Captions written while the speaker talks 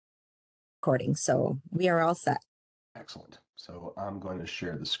recording, so we are all set. Excellent. So I'm going to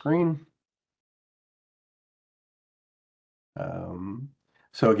share the screen.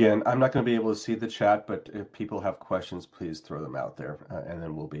 So again, I'm not going to be able to see the chat, but if people have questions, please throw them out there, and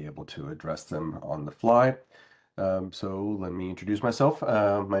then we'll be able to address them on the fly. So let me introduce myself.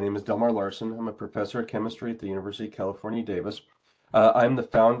 My name is Delmar Larson. I'm a professor of chemistry at the University of California, Davis. I'm the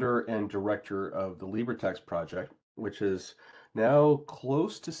founder and director of the LibreText project, which is now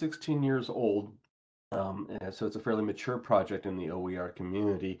close to 16 years old. And so it's a fairly mature project in the OER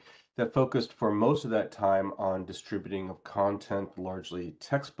community that focused for most of that time on distributing of content, largely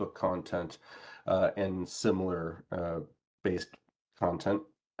textbook content and similar based content.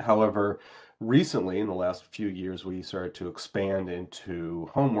 However, recently, in the last few years, we started to expand into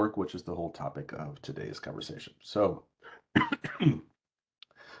homework, which is the whole topic of today's conversation. So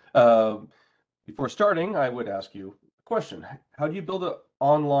before starting, I would ask you a question. How do you build an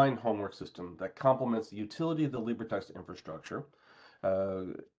online homework system that complements the utility of the LibreText infrastructure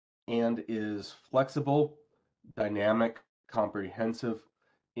and is flexible, dynamic, comprehensive,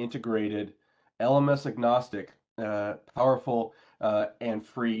 integrated, LMS agnostic, powerful, and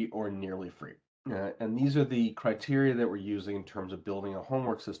free or nearly free? And these are the criteria that we're using in terms of building a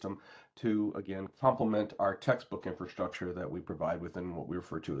homework system to, again, complement our textbook infrastructure that we provide within what we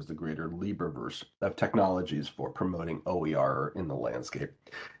refer to as the greater LibreVerse of technologies for promoting OER in the landscape.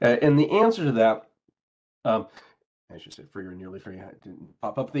 And the answer to that, I should say free or nearly free, it didn't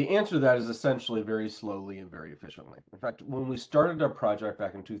pop up. The answer to that is essentially very slowly and very efficiently. In fact, when we started our project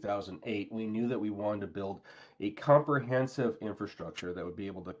back in 2008, we knew that we wanted to build a comprehensive infrastructure that would be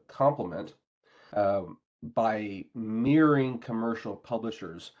able to complement by mirroring commercial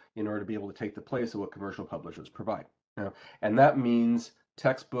publishers in order to be able to take the place of what commercial publishers provide. And that means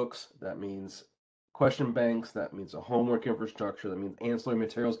textbooks, that means question banks, that means a homework infrastructure, that means ancillary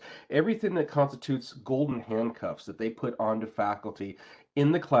materials, everything that constitutes golden handcuffs that they put onto faculty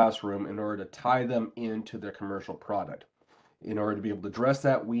in the classroom in order to tie them into their commercial product. In order to be able to address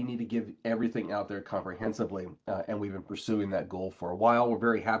that, we need to give everything out there comprehensively, and we've been pursuing that goal for a while. We're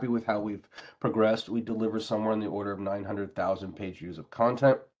very happy with how we've progressed. We deliver somewhere in the order of 900,000 page views of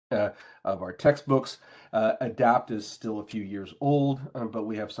content of our textbooks. Adapt is still a few years old, but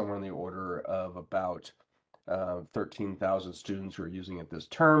we have somewhere in the order of about 13,000 students who are using it this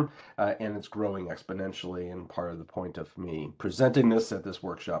term, and it's growing exponentially. And part of the point of me presenting this at this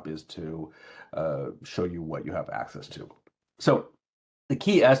workshop is to show you what you have access to. So the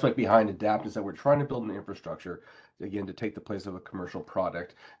key aspect behind Adapt is that we're trying to build an infrastructure, again, to take the place of a commercial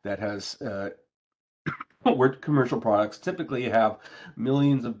product that has where commercial products typically have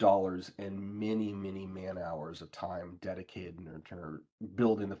millions of dollars and many, many man hours of time dedicated to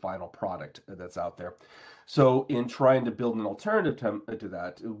building the final product that's out there. So in trying to build an alternative to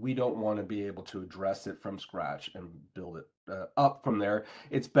that, we don't want to be able to address it from scratch and build it up from there.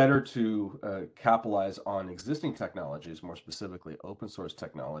 It's better to capitalize on existing technologies, more specifically open source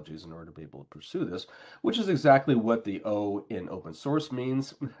technologies, in order to be able to pursue this, which is exactly what the O in open source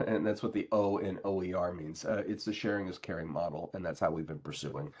means, and that's what the O in OER means. It's the sharing is caring model, and that's how we've been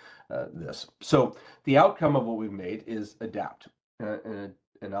pursuing this. So the outcome of what we've made is Adapt.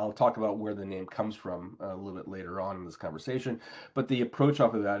 And I'll talk about where the name comes from a little bit later on in this conversation. But the approach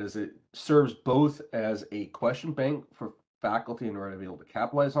off of that is it serves both as a question bank for faculty in order to be able to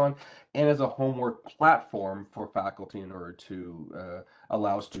capitalize on, and as a homework platform for faculty in order to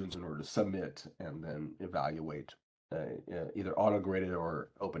allow students in order to submit and then evaluate either auto-graded or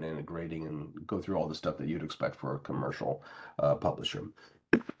open integrating and go through all the stuff that you'd expect for a commercial publisher,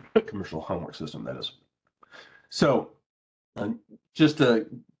 commercial homework system, that is. So just to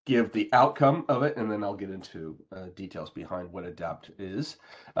give the outcome of it, and then I'll get into details behind what Adapt is.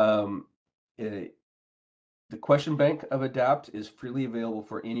 The question bank of Adapt is freely available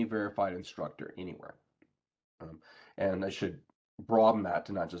for any verified instructor anywhere. And I should broaden that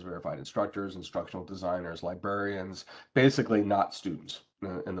to not just verified instructors, instructional designers, librarians, basically not students.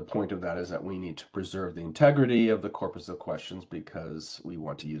 And the point of that is that we need to preserve the integrity of the corpus of questions because we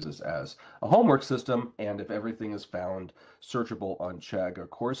want to use this as a homework system. And if everything is found searchable on Chegg or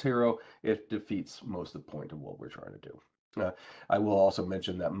Course Hero, it defeats most of the point of what we're trying to do. I will also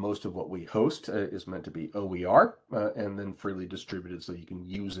mention that most of what we host is meant to be OER and then freely distributed so you can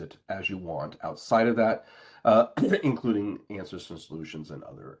use it as you want outside of that, including answers and solutions and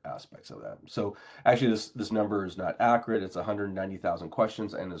other aspects of that. So actually this number is not accurate. It's 190,000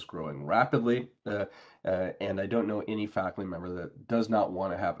 questions and is growing rapidly. And I don't know any faculty member that does not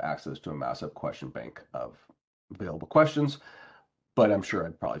want to have access to a massive question bank of available questions, but I'm sure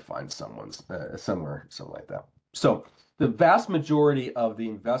I'd probably find someone's somewhere, something like that. So The vast majority of the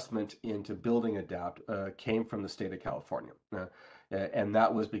investment into building ADAPT came from the state of California. And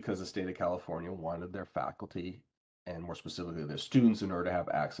that was because the state of California wanted their faculty, and more specifically their students, in order to have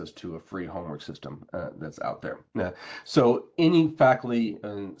access to a free homework system that's out there. So any faculty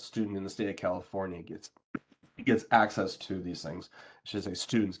and student in the state of California gets access to these things. I should say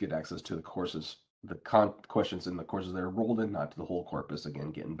students get access to the courses, the questions in the courses they're enrolled in, not to the whole corpus. Again,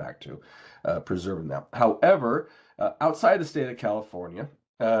 getting back to preserving that. However, outside the state of California,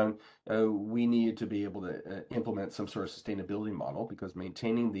 we needed to be able to implement some sort of sustainability model, because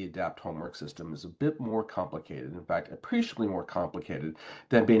maintaining the ADAPT homework system is a bit more complicated. In fact, appreciably more complicated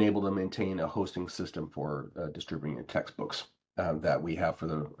than being able to maintain a hosting system for distributing textbooks that we have for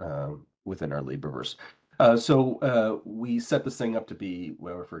the within our LibreVerse. So we set this thing up to be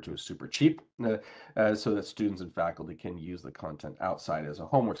what I refer to as super cheap, so that students and faculty can use the content outside as a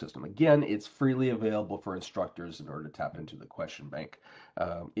homework system. Again, it's freely available for instructors in order to tap into the question bank,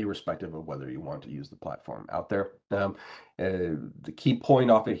 irrespective of whether you want to use the platform out there. The key point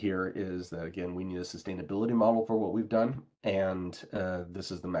off of here is that, again, we need a sustainability model for what we've done, and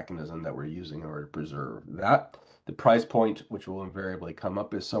this is the mechanism that we're using in order to preserve that. The price point, which will invariably come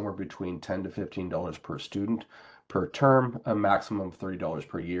up, is somewhere between $10 to $15 per student per term, a maximum of $30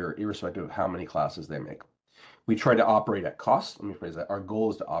 per year, irrespective of how many classes they make. We try to operate at cost. Let me phrase that. Our goal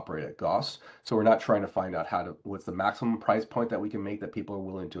is to operate at cost. So we're not trying to find out what's the maximum price point that we can make that people are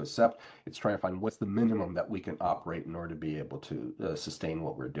willing to accept. It's trying to find what's the minimum that we can operate in order to be able to sustain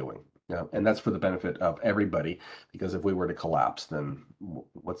what we're doing. And that's for the benefit of everybody, because if we were to collapse, then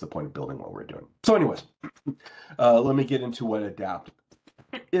what's the point of building what we're doing? So anyways, let me get into what ADAPT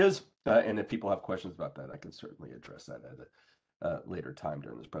is. And if people have questions about that, I can certainly address that at a later time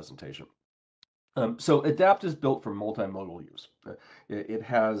during this presentation. So ADAPT is built for multimodal use. It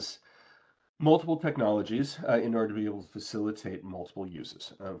has multiple technologies in order to be able to facilitate multiple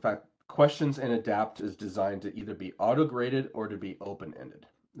uses. In fact, questions in ADAPT is designed to either be auto-graded or to be open-ended,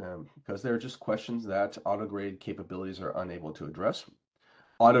 because they're just questions that auto-grade capabilities are unable to address.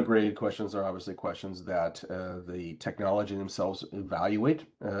 Auto-graded questions are obviously questions that the technology themselves evaluate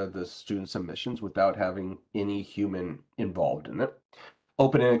the student submissions without having any human involved in it.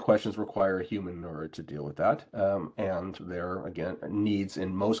 Open-ended questions require a human in order to deal with that, and there are, again, needs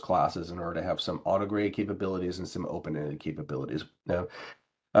in most classes in order to have some auto-grade capabilities and some open-ended capabilities.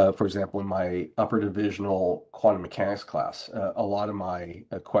 For example, in my upper divisional quantum mechanics class, a lot of my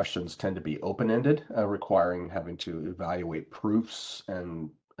questions tend to be open-ended, requiring having to evaluate proofs and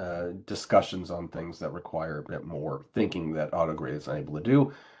discussions on things that require a bit more thinking that autograde is unable to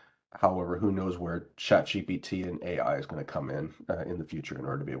do. However, who knows where ChatGPT and AI is going to come in the future in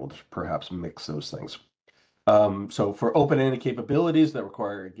order to be able to perhaps mix those things. So for open-ended capabilities that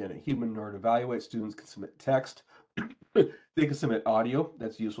require, again, a human in order to evaluate, students can submit text. They can submit audio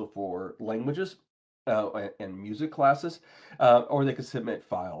that's useful for languages and music classes, or they can submit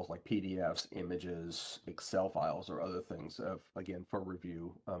files like PDFs, images, Excel files, or other things, again, for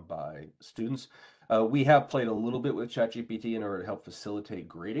review by students. We have played a little bit with ChatGPT in order to help facilitate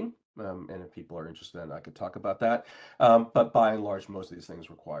grading, and if people are interested, I could talk about that. But by and large, most of these things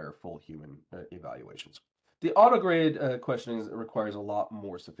require full human evaluations. The auto-grade questioning requires a lot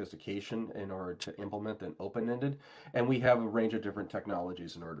more sophistication in order to implement than open-ended, and we have a range of different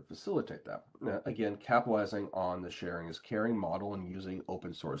technologies in order to facilitate that. Again, capitalizing on the sharing is caring model and using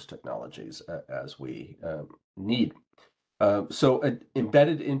open source technologies as we need. So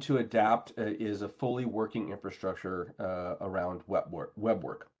embedded into ADAPT is a fully working infrastructure around web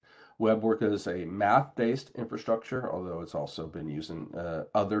work. WebWork is a math-based infrastructure, although it's also been used in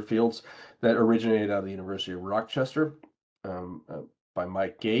other fields, that originated out of the University of Rochester by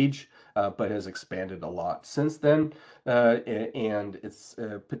Mike Gage, but has expanded a lot since then. And it's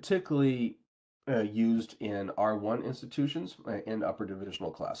particularly used in R1 institutions and upper divisional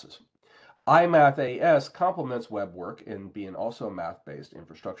classes. iMath AS complements WebWork in being also a math-based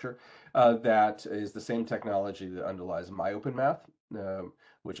infrastructure that is the same technology that underlies MyOpenMath,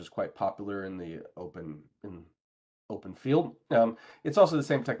 which is quite popular in the open field. It's also the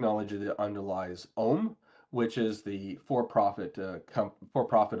same technology that underlies OHM, which is the for-profit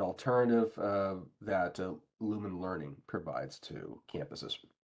alternative that Lumen Learning provides to campuses.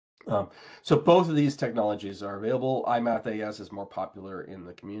 So both of these technologies are available. iMath AS is more popular in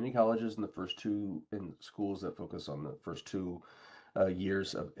the community colleges and the first two in schools that focus on the first 2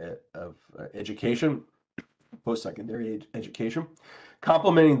 years of education, post-secondary education.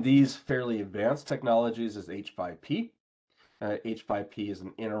 Complementing these fairly advanced technologies is H5P. H5P is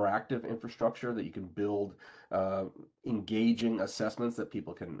an interactive infrastructure that you can build engaging assessments that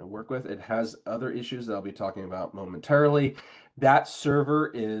people can work with. It has other issues that I'll be talking about momentarily. That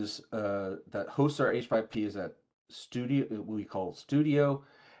server is that hosts our H5P is at Studio, we call Studio,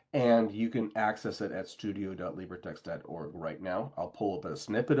 and you can access it at studio.libretext.org right now. I'll pull up a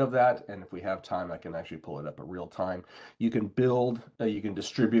snippet of that, and if we have time, I can actually pull it up at real time. You can build, you can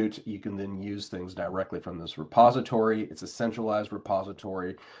distribute, you can then use things directly from this repository. It's a centralized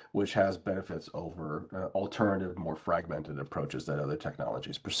repository, which has benefits over alternative, more fragmented approaches that other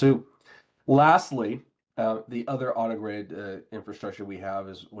technologies pursue. Lastly, the other auto-grade infrastructure we have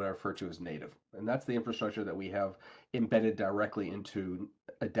is what I refer to as native. And that's the infrastructure that we have embedded directly into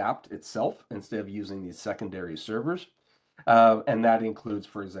Adapt itself instead of using these secondary servers. And that includes,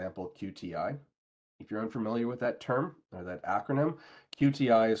 for example, QTI. If you're unfamiliar with that term or that acronym,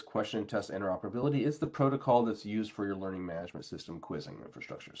 QTI is Question and Test Interoperability. It's the protocol that's used for your learning management system quizzing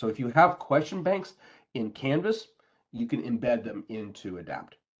infrastructure. So if you have question banks in Canvas, you can embed them into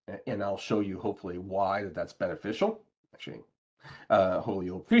Adapt. And I'll show you hopefully why that's beneficial. Actually, hopefully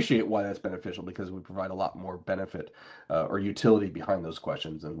you'll appreciate why that's beneficial, because we provide a lot more benefit or utility behind those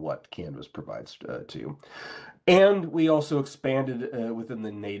questions than what Canvas provides to you. And we also expanded within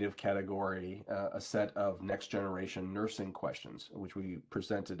the native category a set of next generation nursing questions, which we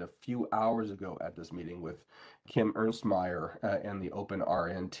presented a few hours ago at this meeting with Kim Ernstmeyer and the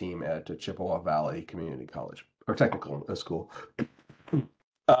OpenRN team at Chippewa Valley Community College or Technical School.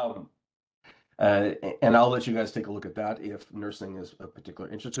 And I'll let you guys take a look at that if nursing is a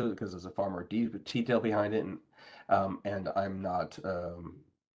particular interest to it, because there's a far more detail behind it, and I'm not a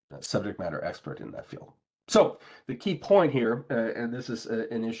subject matter expert in that field. So the key point here, and this is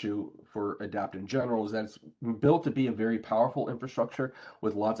an issue for Adapt in general, is that it's built to be a very powerful infrastructure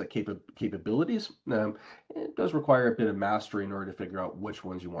with lots of capabilities. It does require a bit of mastery in order to figure out which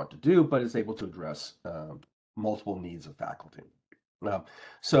ones you want to do, but it's able to address multiple needs of faculty.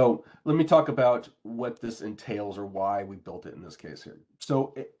 So let me talk about what this entails or why we built it in this case here.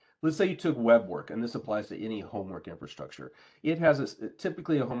 So let's say you took web work, and this applies to any homework infrastructure. It has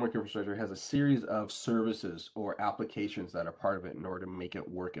typically a homework infrastructure has a series of services or applications that are part of it in order to make it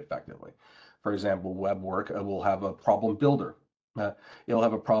work effectively. For example, web work will have a problem builder. It'll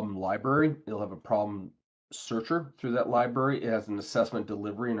have a problem library. It'll have a problem searcher through that library. It has an assessment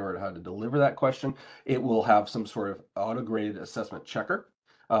delivery in order to how to deliver that question. It will have some sort of auto-graded assessment checker.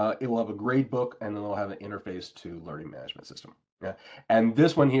 It will have a grade book, and then it'll have an interface to learning management system. Yeah. And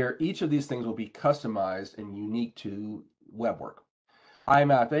this one here, each of these things will be customized and unique to web work.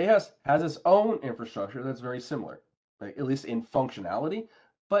 iMathAS has its own infrastructure that's very similar, right? At least in functionality,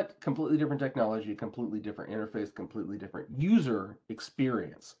 but completely different technology, completely different interface, completely different user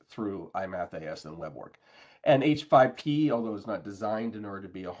experience through iMathAS and WebWork. And H5P, although it's not designed in order to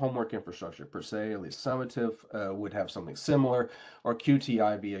be a homework infrastructure per se, at least summative, would have something similar, or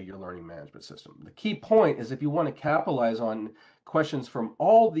QTI via your learning management system. The key point is if you want to capitalize on questions from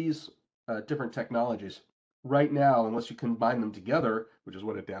all these different technologies right now, unless you combine them together, which is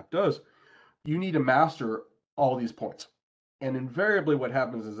what Adapt does, you need to master all these points. And invariably what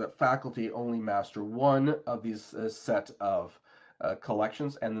happens is that faculty only master one of these set of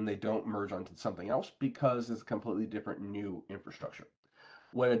collections, and then they don't merge onto something else because it's a completely different new infrastructure.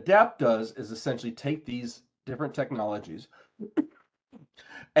 What Adapt does is essentially take these different technologies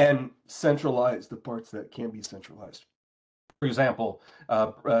and centralize the parts that can be centralized. For example,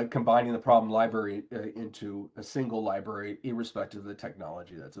 combining the problem library into a single library, irrespective of the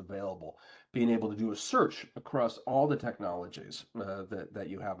technology that's available. Being able to do a search across all the technologies that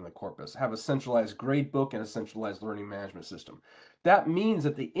you have in the corpus. Have a centralized grade book and a centralized learning management system. That means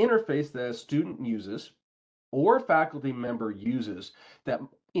that the interface that a student uses or faculty member uses that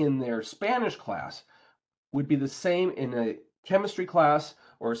in their Spanish class would be the same in a chemistry class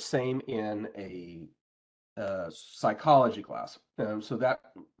or same in a psychology class. So that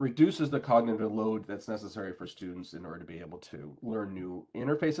reduces the cognitive load that's necessary for students in order to be able to learn new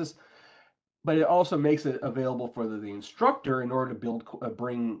interfaces. But it also makes it available for the instructor in order to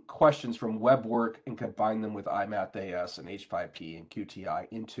bring questions from web work and combine them with iMathAS and H5P and QTI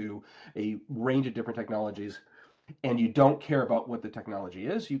into a range of different technologies. And you don't care about what the technology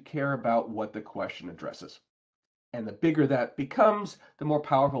is, you care about what the question addresses. And the bigger that becomes, the more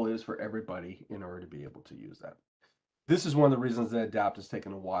powerful it is for everybody in order to be able to use that. This is one of the reasons that Adapt has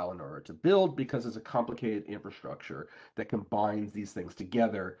taken a while in order to build, because it's a complicated infrastructure that combines these things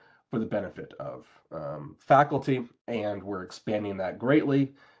together for the benefit of faculty, and we're expanding that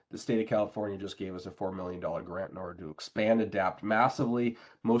greatly. the state of California just gave us a $4 million grant in order to expand ADAPT massively,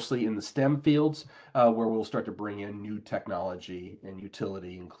 mostly in the STEM fields, where we'll start to bring in new technology and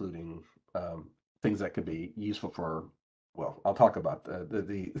utility, including things that could be useful for, well, I'll talk about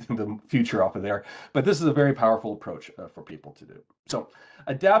the future off of there, but this is a very powerful approach for people to do. So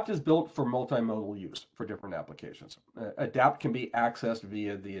ADAPT is built for multimodal use for different applications. ADAPT can be accessed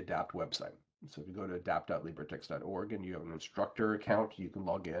via the ADAPT website. So if you go to adapt.libretext.org and you have an instructor account, you can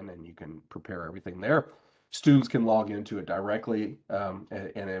log in and you can prepare everything there. Students can log into it directly, and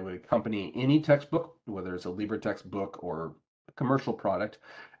it would accompany any textbook, whether it's a LibreText book or a commercial product.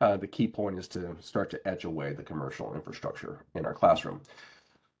 The key point is to start to etch away the commercial infrastructure in our classroom.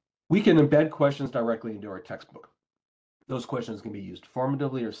 We can embed questions directly into our textbook. Those questions can be used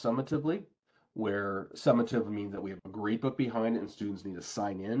formatively or summatively, where summative means that we have a gradebook behind it and students need to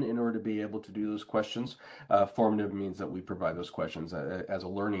sign in order to be able to do those questions. Formative means that we provide those questions as a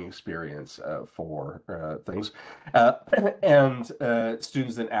learning experience for things. And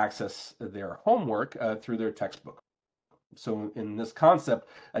students then access their homework through their textbook. So in this concept,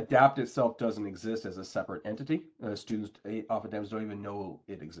 ADAPT itself doesn't exist as a separate entity. Students oftentimes don't even know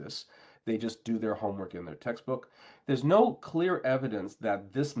it exists. They just do their homework in their textbook. There's no clear evidence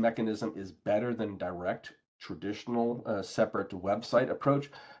that this mechanism is better than direct, traditional, separate website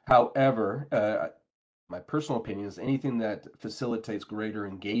approach. However, my personal opinion is anything that facilitates greater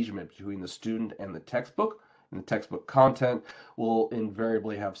engagement between the student and the textbook content will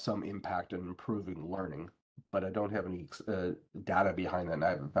invariably have some impact in improving learning. But I don't have any data behind that, and I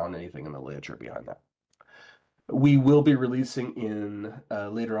haven't found anything in the literature behind that. We will be releasing in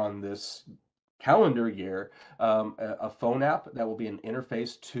later on this calendar year a phone app that will be an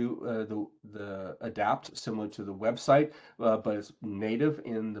interface to the ADAPT, similar to the website, but it's native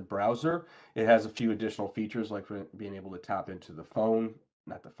in the browser. It has a few additional features like being able to tap into the phone,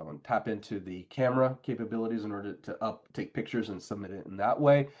 tap into the camera capabilities in order to take pictures and submit it in that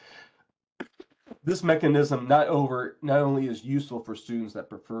way. This mechanism not only is useful for students that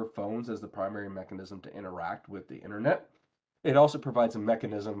prefer phones as the primary mechanism to interact with the internet, it also provides a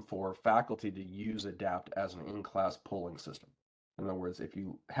mechanism for faculty to use ADAPT as an in-class polling system. In other words, if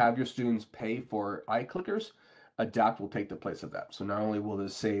you have your students pay for iClickers, ADAPT will take the place of that. So not only will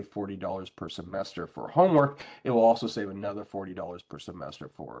this save $40 per semester for homework, it will also save another $40 per semester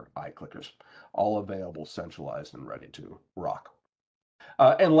for iClickers, all available, centralized, and ready to rock.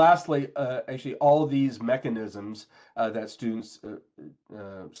 And lastly, actually, all of these mechanisms that students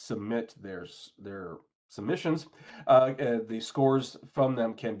submit their submissions, the scores from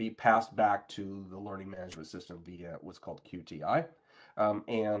them can be passed back to the learning management system via what's called QTI.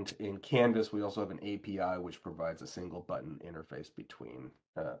 And in Canvas, we also have an API which provides a single button interface between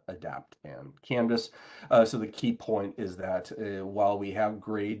ADAPT and Canvas. So the key point is that while we have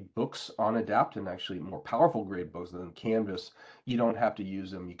grade books on ADAPT, and actually more powerful grade books than Canvas, you don't have to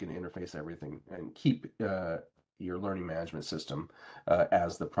use them. You can interface everything and keep your learning management system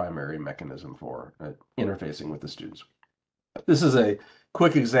as the primary mechanism for interfacing with the students. This is a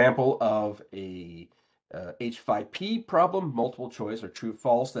quick example of a H5P problem, multiple choice or true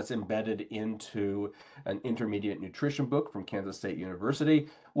false, that's embedded into an intermediate nutrition book from Kansas State University,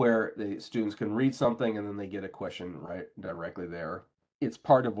 where the students can read something and then they get a question right directly there. It's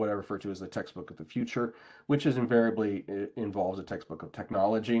part of what I refer to as the textbook of the future, which is invariably involves a textbook of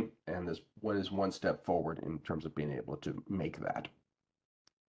technology, and this one is one step forward in terms of being able to make that.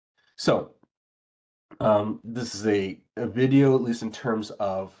 So this is a video, at least in terms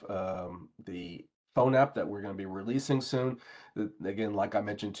of the phone app that we're going to be releasing soon. Again, like I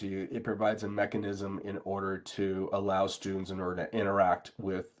mentioned to you, it provides a mechanism in order to allow students in order to interact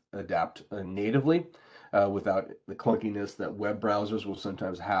with ADAPT natively without the clunkiness that web browsers will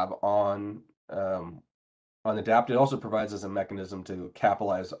sometimes have on ADAPT. It also provides us a mechanism to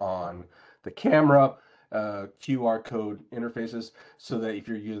capitalize on the camera, QR code interfaces, so that if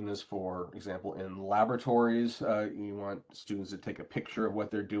you're using this, for example, in laboratories, you want students to take a picture of what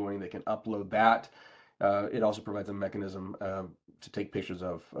they're doing, they can upload that. It also provides a mechanism to take pictures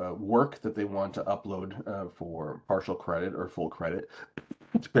of work that they want to upload for partial credit or full credit,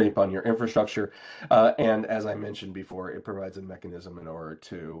 depending upon your infrastructure. And as I mentioned before, it provides a mechanism in order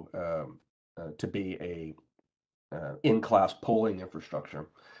to be a in-class polling infrastructure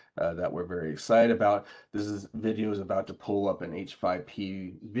that we're very excited about. This video is about to pull up an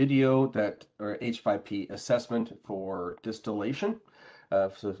H5P video or H5P assessment for distillation.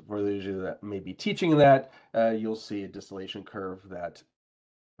 So for those of you that may be teaching that, you'll see a distillation curve that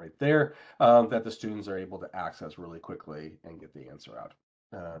right there that the students are able to access really quickly and get the answer out.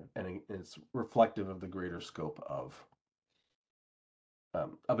 And it's reflective of the greater scope of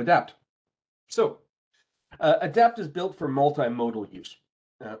of ADAPT. So ADAPT is built for multimodal use.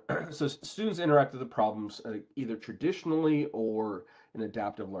 So students interact with the problems either traditionally or in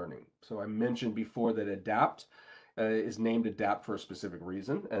adaptive learning. So I mentioned before that ADAPT is named ADAPT for a specific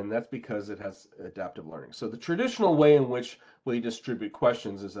reason, and that's because it has adaptive learning. So the traditional way in which we distribute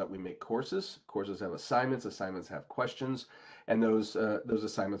questions is that we make courses. Courses have assignments. Assignments have questions, and those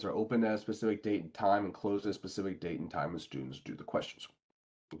assignments are open at a specific date and time and closed at a specific date and time, and students do the questions.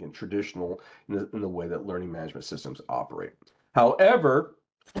 Again, traditional in the way that learning management systems operate. However,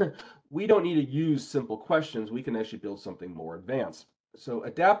 we don't need to use simple questions. We can actually build something more advanced. So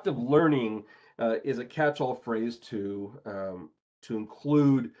adaptive learning is a catch-all phrase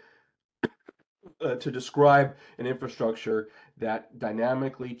include to describe an infrastructure that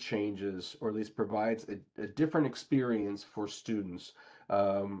dynamically changes, or at least provides a different experience for students,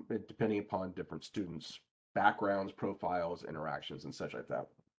 depending upon different students' backgrounds, profiles, interactions, and such like that.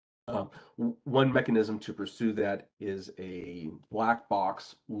 One mechanism to pursue that is a black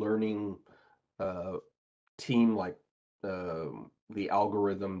box learning team, like the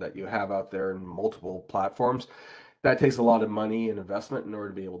algorithm that you have out there in multiple platforms. That takes a lot of money and investment in order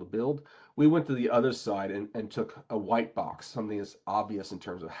to be able to build. We went to the other side and took a white box, something that's obvious in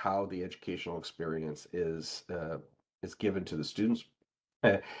terms of how the educational experience is given to the students,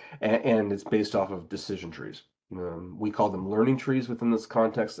 and it's based off of decision trees. We call them learning trees within this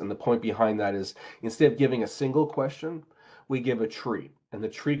context, and the point behind that is instead of giving a single question, we give a tree, and the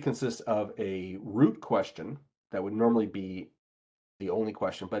tree consists of a root question that would normally be the only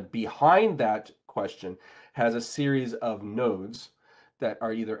question, but behind that question has a series of nodes that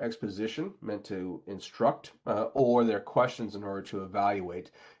are either exposition, meant to instruct, or they're questions in order to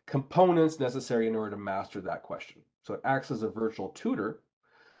evaluate, components necessary in order to master that question. So it acts as a virtual tutor.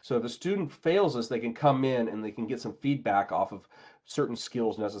 So if a student fails this, they can come in and they can get some feedback off of certain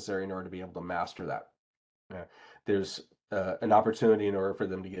skills necessary in order to be able to master that. There's an opportunity in order for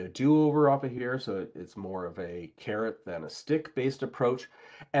them to get a do-over off of here, so it's more of a carrot than a stick-based approach.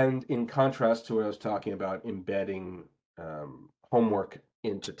 And in contrast to what I was talking about, embedding homework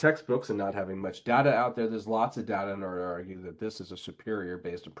into textbooks and not having much data out there, there's lots of data in order to argue that this is a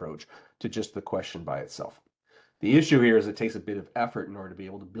superior-based approach to just the question by itself. The issue here is it takes a bit of effort in order to be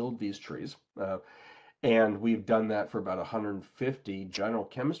able to build these trees. And we've done that for about 150 general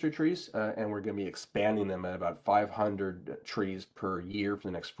chemistry trees, and we're going to be expanding them at about 500 trees per year for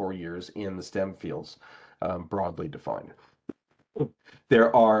the next 4 years in the STEM fields, broadly defined.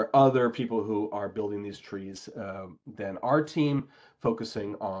 There are other people who are building these trees than our team,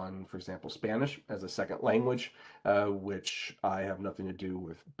 focusing on, for example, Spanish as a second language, which I have nothing to do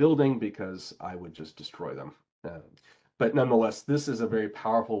with building because I would just destroy them. But nonetheless, this is a very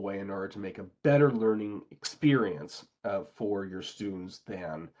powerful way in order to make a better learning experience for your students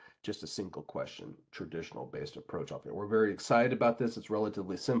than just a single question, traditional based approach off it. We're very excited about this. It's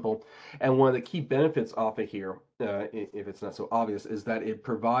relatively simple. And one of the key benefits off of here, if it's not so obvious, is that it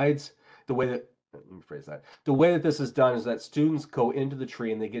provides the way that, let me phrase that, the way that this is done is that students go into the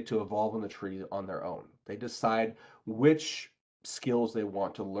tree and they get to evolve in the tree on their own. They decide which skills they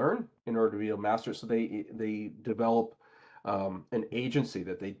want to learn in order to be able to master it. So they develop an agency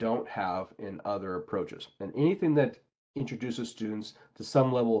that they don't have in other approaches. And anything that introduces students to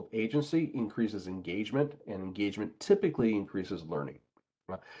some level of agency increases engagement, and engagement typically increases learning.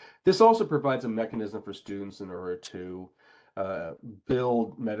 This also provides a mechanism for students in order to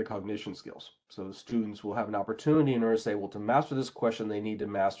build metacognition skills. So the students will have an opportunity in order to say, well, to master this question, they need to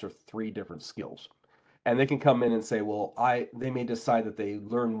master 3 different skills. And they can come in and say, well, they may decide that they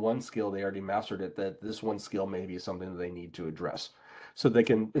learn one skill, they already mastered it, that this one skill may be something that they need to address. So they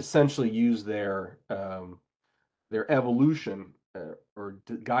can essentially use their evolution or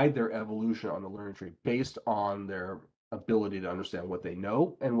guide their evolution on the learning tree based on their ability to understand what they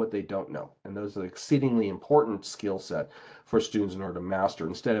know and what they don't know. And those are exceedingly important skill set for students in order to master,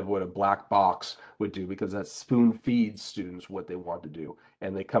 instead of what a black box would do, because that spoon feeds students what they want to do.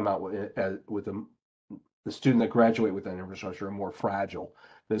 And they come out with the students that graduate with that infrastructure are more fragile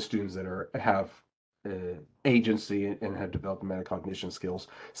than students that have agency and have developed metacognition skills.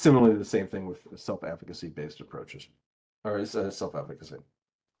 Similarly, the same thing with self-efficacy based approaches, or self-efficacy.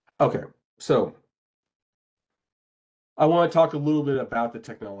 Okay, so I want to talk a little bit about the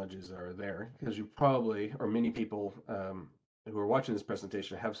technologies that are there, because you probably, or many people who are watching this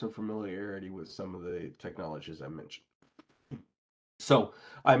presentation, have some familiarity with some of the technologies I mentioned. So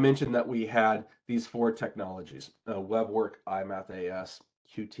I mentioned that we had these 4 technologies: WebWork, iMathAS,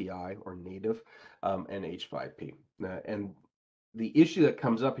 QTI or native, and H5P. And the issue that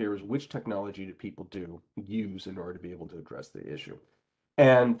comes up here is which technology do people use in order to be able to address the issue?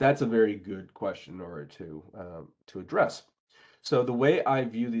 And that's a very good question in order to address. So the way I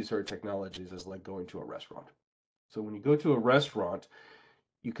view these sort of technologies is like going to a restaurant. So when you go to a restaurant,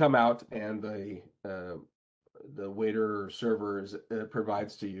 you come out and the waiter or server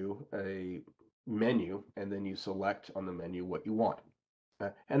provides to you a menu, and then you select on the menu what you want.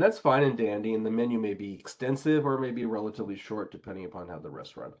 And that's fine and dandy, and the menu may be extensive or maybe relatively short, depending upon how the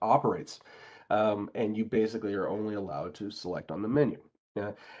restaurant operates. And you basically are only allowed to select on the menu.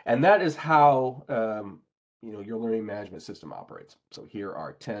 And that is how your learning management system operates. So here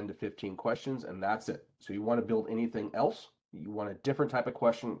are 10 to 15 questions, and that's it. So you want to build anything else, you want a different type of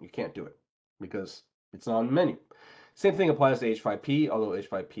question, you can't do it because it's not on the menu. Same thing applies to H5P, although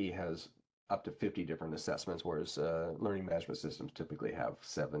H5P has up to 50 different assessments, whereas learning management systems typically have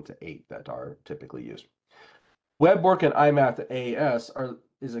 7 to 8 that are typically used. WebWork and iMath AS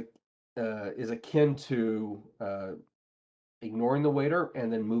is akin to ignoring the waiter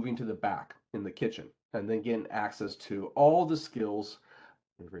and then moving to the back in the kitchen and then getting access to all the skills,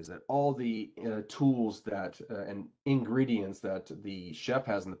 all the tools that and ingredients that the chef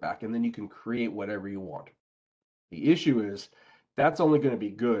has in the back, and then you can create whatever you want. The issue is that's only going to be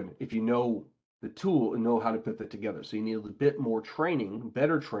good if you know the tool and know how to put that together. So you need a bit more training,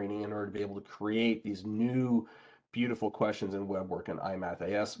 better training, in order to be able to create these new beautiful questions in WebWork and iMath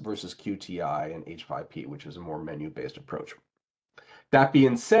AS versus QTI and H5P, which is a more menu-based approach. That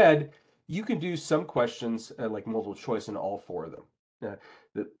being said, you can do some questions like multiple choice in all 4 of them.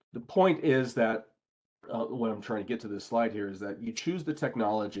 The point is that what I'm trying to get to this slide here is that you choose the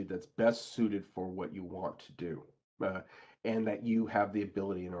technology that's best suited for what you want to do, and that you have the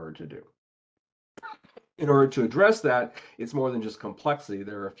ability in order to do. In order to address that, it's more than just complexity.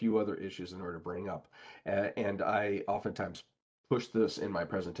 There are a few other issues in order to bring up. And I oftentimes push this in my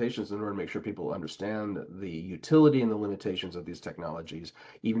presentations in order to make sure people understand the utility and the limitations of these technologies,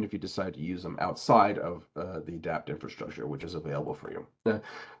 even if you decide to use them outside of the ADAPT infrastructure, which is available for you.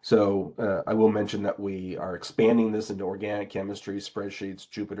 So I will mention that we are expanding this into organic chemistry, spreadsheets,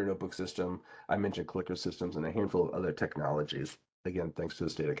 Jupyter Notebook System. I mentioned clicker systems and a handful of other technologies, again, thanks to the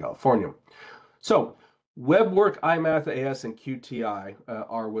state of California. So WebWork, iMath AS, and QTI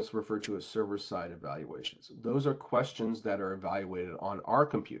are what's referred to as server-side evaluations. Those are questions that are evaluated on our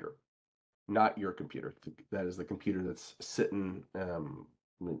computer, not your computer. That is the computer that's sitting,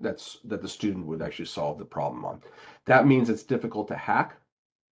 that the student would actually solve the problem on. That means it's difficult to hack,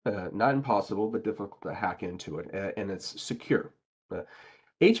 not impossible, but difficult to hack into it, and it's secure.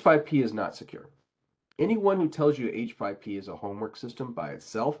 H5P is not secure. Anyone who tells you H5P is a homework system by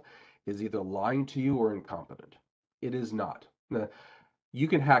itself is either lying to you or incompetent. It is not. You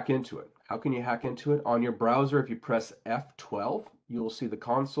can hack into it. How can you hack into it? On your browser, if you press F12, you'll see the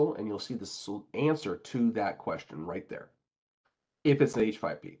console and you'll see the answer to that question right there, if it's an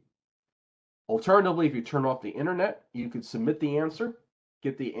H5P. Alternatively, if you turn off the internet, you could submit the answer,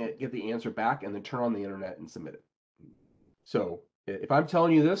 get the answer back, and then turn on the internet and submit it. So if I'm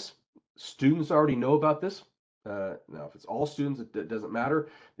telling you this, students already know about this. Now, if it's all students, it doesn't matter.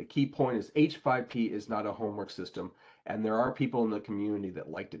 The key point is H5P is not a homework system, and there are people in the community that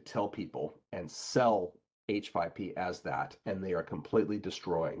like to tell people and sell H5P as that, and they are completely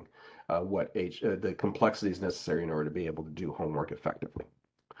destroying the complexities necessary in order to be able to do homework effectively.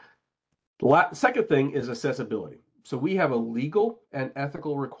 The second thing is accessibility. So we have a legal and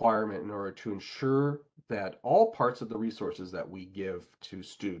ethical requirement in order to ensure that all parts of the resources that we give to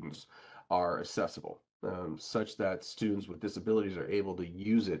students are accessible, such that students with disabilities are able to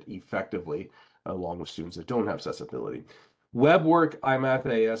use it effectively along with students that don't have accessibility. WebWork, iMath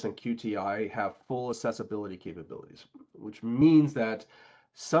AS, and QTI have full accessibility capabilities, which means that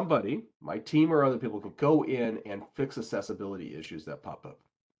somebody, my team or other people, could go in and fix accessibility issues that pop up.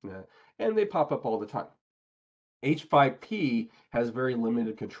 And they pop up all the time. H5P has very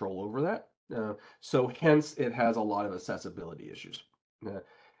limited control over that. So hence it has a lot of accessibility issues.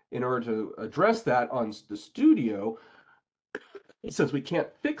 In order to address that on the studio, since we can't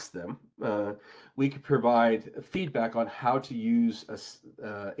fix them, we can provide feedback on how to use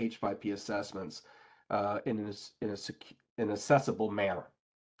H5P assessments in an accessible manner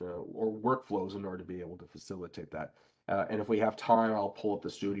or workflows in order to be able to facilitate that. And if we have time, I'll pull up the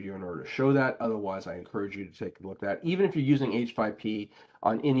studio in order to show that. Otherwise, I encourage you to take a look at that. Even if you're using H5P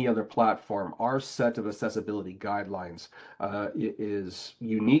on any other platform, our set of accessibility guidelines is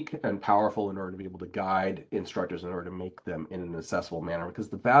unique and powerful in order to be able to guide instructors in order to make them in an accessible manner, because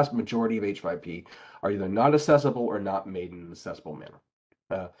the vast majority of H5P are either not accessible or not made in an accessible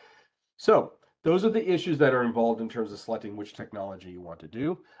manner. So those are the issues that are involved in terms of selecting which technology you want to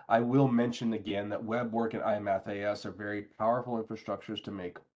do. I will mention again that WebWork and iMathAS are very powerful infrastructures to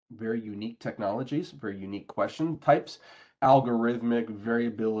make very unique technologies, very unique question types, algorithmic,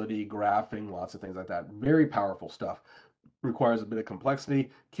 variability, graphing, lots of things like that. Very powerful stuff. Requires a bit of complexity.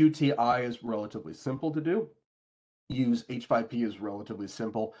 QTI is relatively simple to do. Use H5P is relatively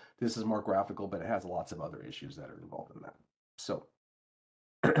simple. This is more graphical, but it has lots of other issues that are involved in that. So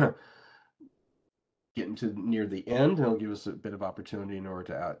getting to near the end, it'll give us a bit of opportunity in order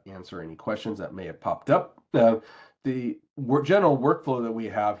to answer any questions that may have popped up. The general workflow that we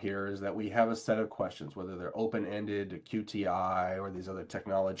have here is that we have a set of questions, whether they're open-ended, QTI, or these other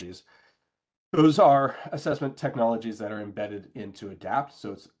technologies. Those are assessment technologies that are embedded into ADAPT.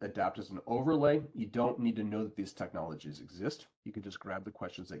 So it's ADAPT as an overlay. You don't need to know that these technologies exist. You can just grab the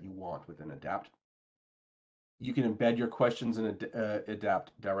questions that you want within ADAPT. You can embed your questions in ADAPT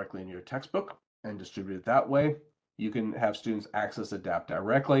directly in your textbook and distribute it that way. You can have students access ADAPT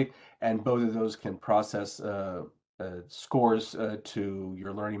directly, and both of those can process scores to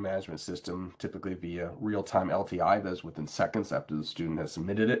your learning management system, typically via real-time LTI, that's within seconds after the student has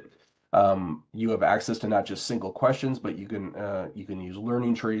submitted it. You have access to not just single questions, but you can use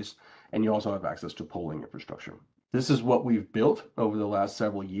learning trees, and you also have access to polling infrastructure. This is what we've built over the last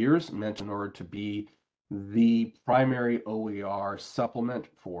several years, meant in order to be the primary OER supplement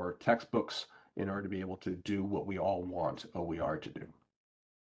for textbooks in order to be able to do what we all want OER to do.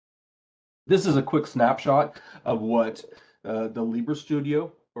 This is a quick snapshot of what the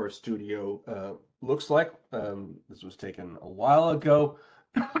LibreStudio or Studio looks like. This was taken a while ago.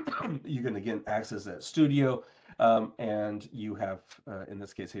 You can again access that studio, and you have, in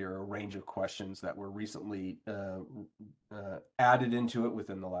this case here, a range of questions that were recently added into it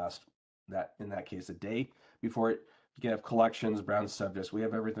within the last, in that case, a day before it. You can have collections, brown subjects. We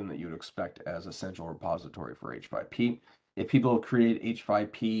have everything that you'd expect as a central repository for H5P. If people create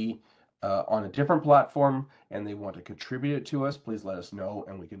H5P on a different platform and they want to contribute it to us, please let us know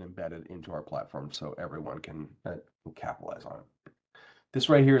and we can embed it into our platform so everyone can capitalize on it. This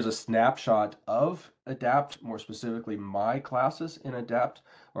right here is a snapshot of ADAPT, more specifically my classes in ADAPT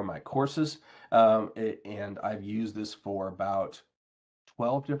or my courses. And I've used this for about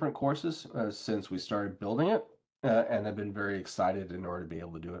 12 different courses since we started building it. And I've been very excited in order to be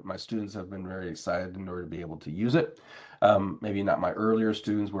able to do it. My students have been very excited in order to be able to use it. Maybe not my earlier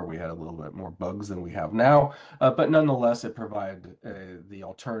students where we had a little bit more bugs than we have now, but nonetheless, it provided the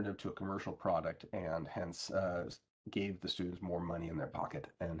alternative to a commercial product and hence gave the students more money in their pocket,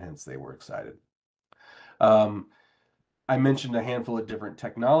 and hence they were excited. I mentioned a handful of different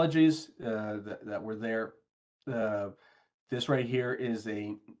technologies that were there. This right here is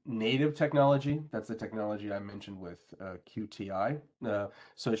a native technology. That's the technology I mentioned with QTI.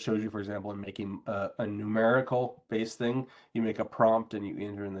 So it shows you, for example, in making a numerical based thing, you make a prompt and you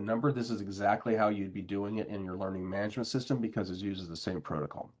enter in the number. This is exactly how you'd be doing it in your learning management system because it uses the same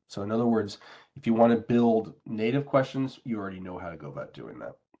protocol. So in other words, if you want to build native questions, you already know how to go about doing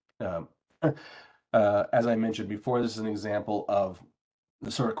that. As I mentioned before, this is an example of the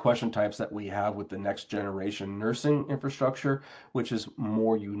sort of question types that we have with the next generation nursing infrastructure, which is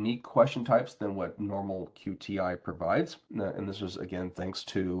more unique question types than what normal QTI provides. And this was, again, thanks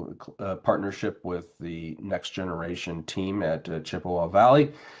to a partnership with the next generation team at Chippewa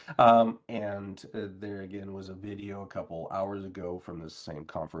Valley. And there again was a video a couple hours ago from this same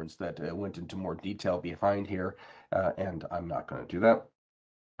conference that went into more detail behind here, and I'm not going to do that.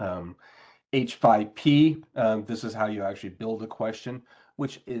 H5P, this is how you actually build a question,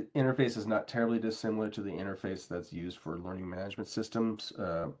 which interface is not terribly dissimilar to the interface that's used for learning management systems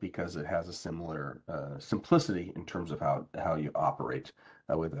because it has a similar simplicity in terms of how you operate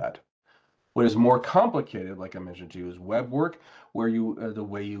with that. What is more complicated, like I mentioned to you, is web work, where the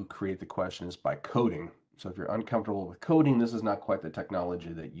way you create the question is by coding. So if you're uncomfortable with coding, this is not quite the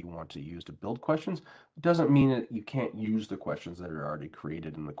technology that you want to use to build questions. It doesn't mean that you can't use the questions that are already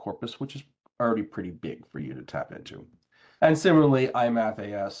created in the corpus, which is already pretty big for you to tap into. And similarly,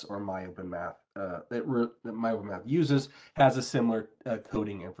 iMathAS or MyOpenMath that MyOpenMath uses has a similar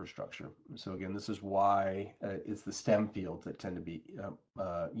coding infrastructure. So again, this is why it's the STEM fields that tend to be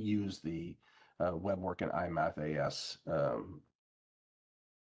use the WebWork and iMathAS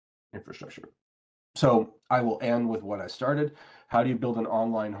infrastructure. So I will end with what I started. How do you build an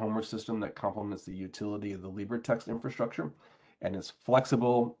online homework system that complements the utility of the LibreText infrastructure? And it's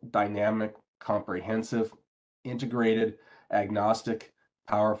flexible, dynamic, comprehensive, integrated, agnostic,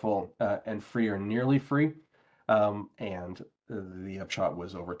 powerful, and free or nearly free. And the upshot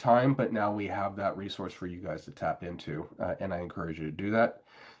was over time, but now we have that resource for you guys to tap into, and I encourage you to do that.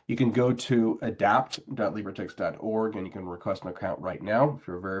 You can go to adapt.libretext.org and you can request an account right now. If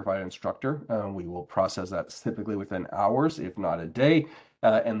you're a verified instructor, we will process that typically within hours, if not a day.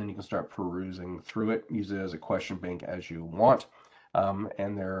 And then you can start perusing through it, use it as a question bank as you want.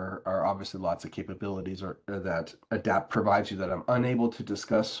 And there are obviously lots of capabilities that ADAPT provides you that I'm unable to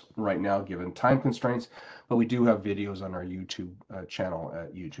discuss right now given time constraints, but we do have videos on our YouTube channel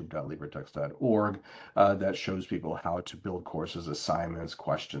at youtube.libretext.org that shows people how to build courses, assignments,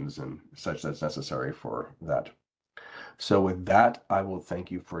 questions, and such that's necessary for that. So with that, I will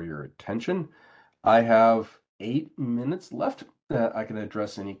thank you for your attention. I have 8 minutes left. I can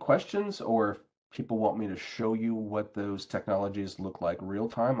address any questions, or if people want me to show you what those technologies look like real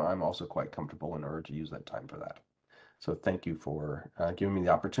time, I'm also quite comfortable in order to use that time for that. So thank you for giving me the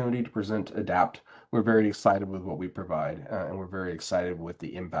opportunity to present ADAPT. We're very excited with what we provide, and we're very excited with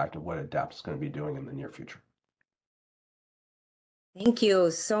the impact of what ADAPT is going to be doing in the near future. Thank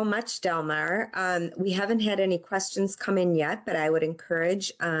you so much, Delmar. We haven't had any questions come in yet, but I would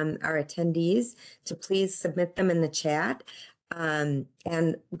encourage our attendees to please submit them in the chat. And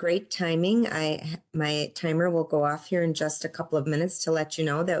great timing. My timer will go off here in just a couple of minutes to let you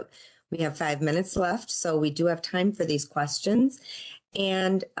know that we have 5 minutes left. So we do have time for these questions.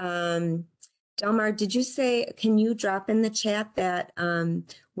 And Delmar, did you say, can you drop in the chat that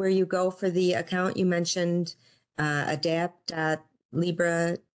where you go for the account you mentioned,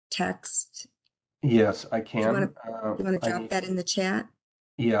 adapt.libretext? Yes, I You can. want to drop that in the chat?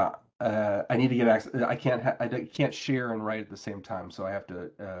 Yeah, I need to get access. I can't share and write at the same time, so I have to.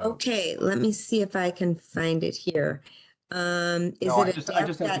 Okay, let me see if I can find it here. Is No, it I just have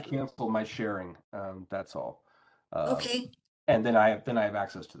to adapt? cancel my sharing. That's all. Okay, And then I have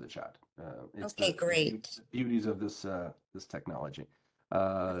access to the chat. It's okay, the great. beauties of this technology.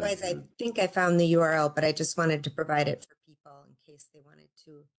 Otherwise, I think I found the URL, but I just wanted to provide it for people in case they wanted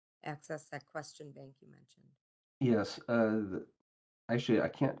to access that question bank you mentioned. Yes. Actually, I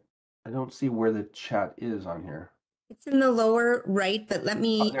don't see where the chat is on here. It's in the lower right, but let Oh,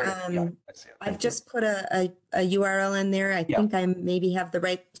 me, there it is. Yeah, I see it. I've Thank you. just put a URL in there. I Yeah, think I maybe have the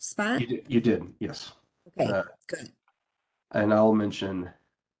right spot. you did. Yes. Okay, Uh, good. and I'll mention.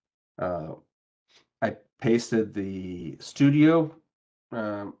 I pasted the studio,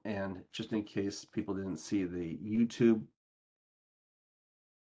 and just in case people didn't see the YouTube.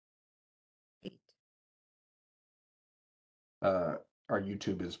 Great. Our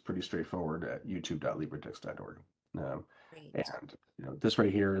YouTube is pretty straightforward at youtube.libretext.org. Um, Great. and this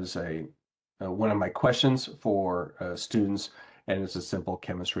right here is one of my questions for students, and it's a simple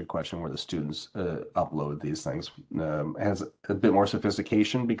chemistry question where the students upload these things. It has a bit more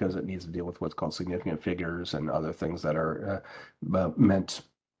sophistication because it needs to deal with what's called significant figures and other things that are meant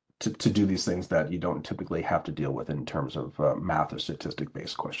to do these things that you don't typically have to deal with in terms of math or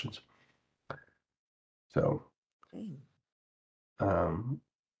statistic-based questions. So. Okay. Um,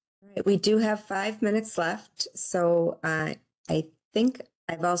 Right, we do have 5 minutes left, so I think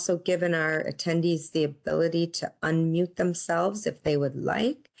I've also given our attendees the ability to unmute themselves if they would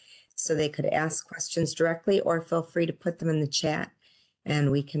like, so they could ask questions directly, or feel free to put them in the chat and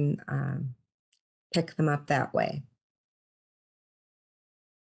we can pick them up that way.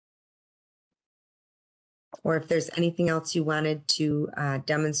 Or if there's anything else you wanted to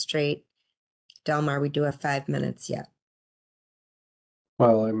demonstrate, Delmar, we do have 5 minutes yet.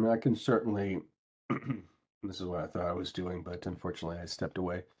 Well, I mean, I can certainly, this is what I thought I was doing, but unfortunately I stepped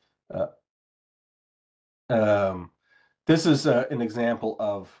away. Uh, this is an example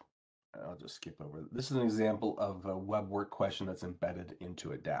of, I'll just skip over. This is an example of a web work question that's embedded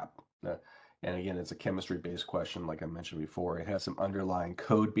into ADAPT. And again, it's a chemistry-based question, like I mentioned before. It has some underlying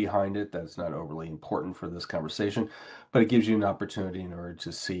code behind it that's not overly important for this conversation, but it gives you an opportunity in order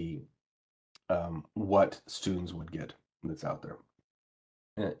to see what students would get that's out there.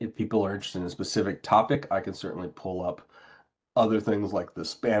 If people are interested in a specific topic, I can certainly pull up other things like the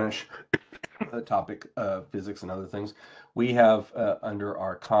Spanish topic, physics and other things. We have under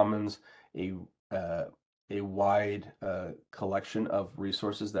our Commons a wide collection of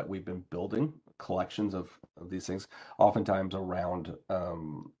resources that we've been building, collections of these things, oftentimes around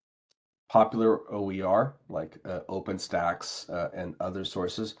popular OER like OpenStax and other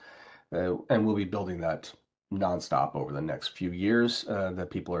sources. And we'll be building that nonstop over the next few years that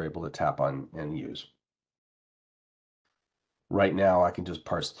people are able to tap on and use. Right now, I can just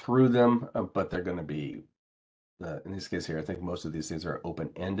parse through them, but they're going to be, in this case here, I think most of these things are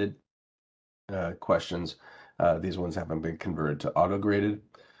open-ended questions. These ones haven't been converted to auto-graded.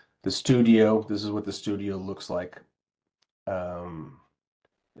 The studio, this is what the studio looks like. And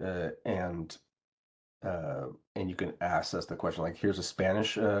and you can ask us the question, like, here's a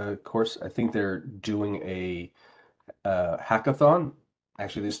Spanish course. I think they're doing a hackathon.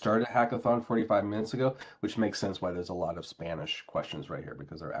 Actually, they started a hackathon 45 minutes ago, which makes sense why there's a lot of Spanish questions right here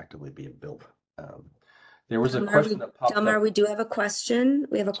because they're actively being built. There was a question that popped Delmar, up. we do have a question.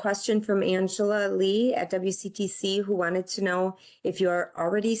 We have a question from Angela Lee at WCTC who wanted to know if you are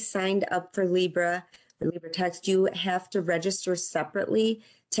already signed up for Libra or LibreText, do you have to register separately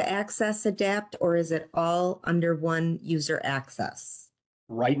to access Adapt, or is it all under one user access?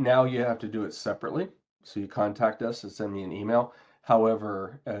 Right now, you have to do it separately. So you contact us and send me an email.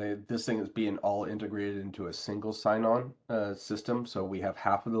 However, this thing is being all integrated into a single sign-on system. So we have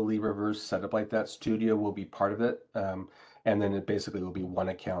half of the Libraverse set up like that. Studio will be part of it. And then it basically will be one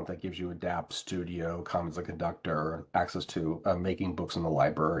account that gives you Adapt, Studio, Commons as a Conductor, access to making books in the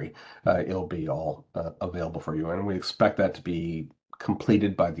library. It'll be all available for you. And we expect that to be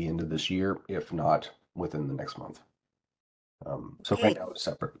completed by the end of this year, if not within the next month. So Okay. right now it's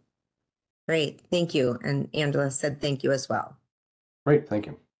separate. Great, thank you. And Angela said thank you as well. Great, thank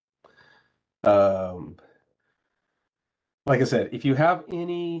you. Like I said, if you have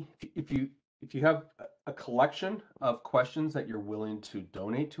any, if you have a collection of questions that you're willing to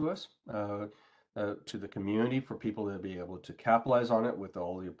donate to us, to the community for people to be able to capitalize on it with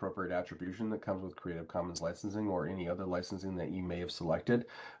all the appropriate attribution that comes with Creative Commons licensing or any other licensing that you may have selected,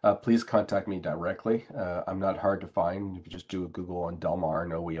 please contact me directly. I'm not hard to find. If you just do a Google on Delmar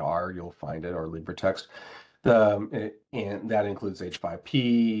and OER, you'll find it, or LibreText. And that includes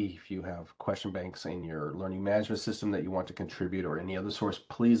H5P. If you have question banks in your learning management system that you want to contribute or any other source,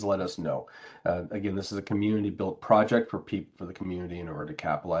 please let us know. Again, this is a community-built project for the community in order to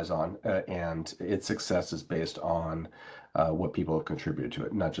capitalize on, and its success is based on what people have contributed to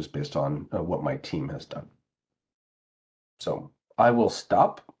it, not just based on what my team has done. So I will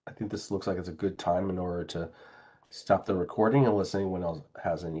stop. I think this looks like it's a good time in order to stop the recording unless anyone else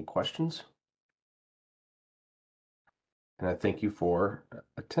has any questions. And I thank you for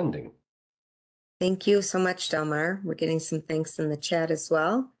attending. Thank you so much, Delmar. We're getting some thanks in the chat as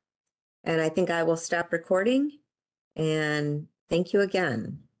well. And I think I will stop recording. And thank you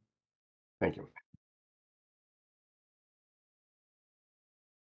again. Thank you.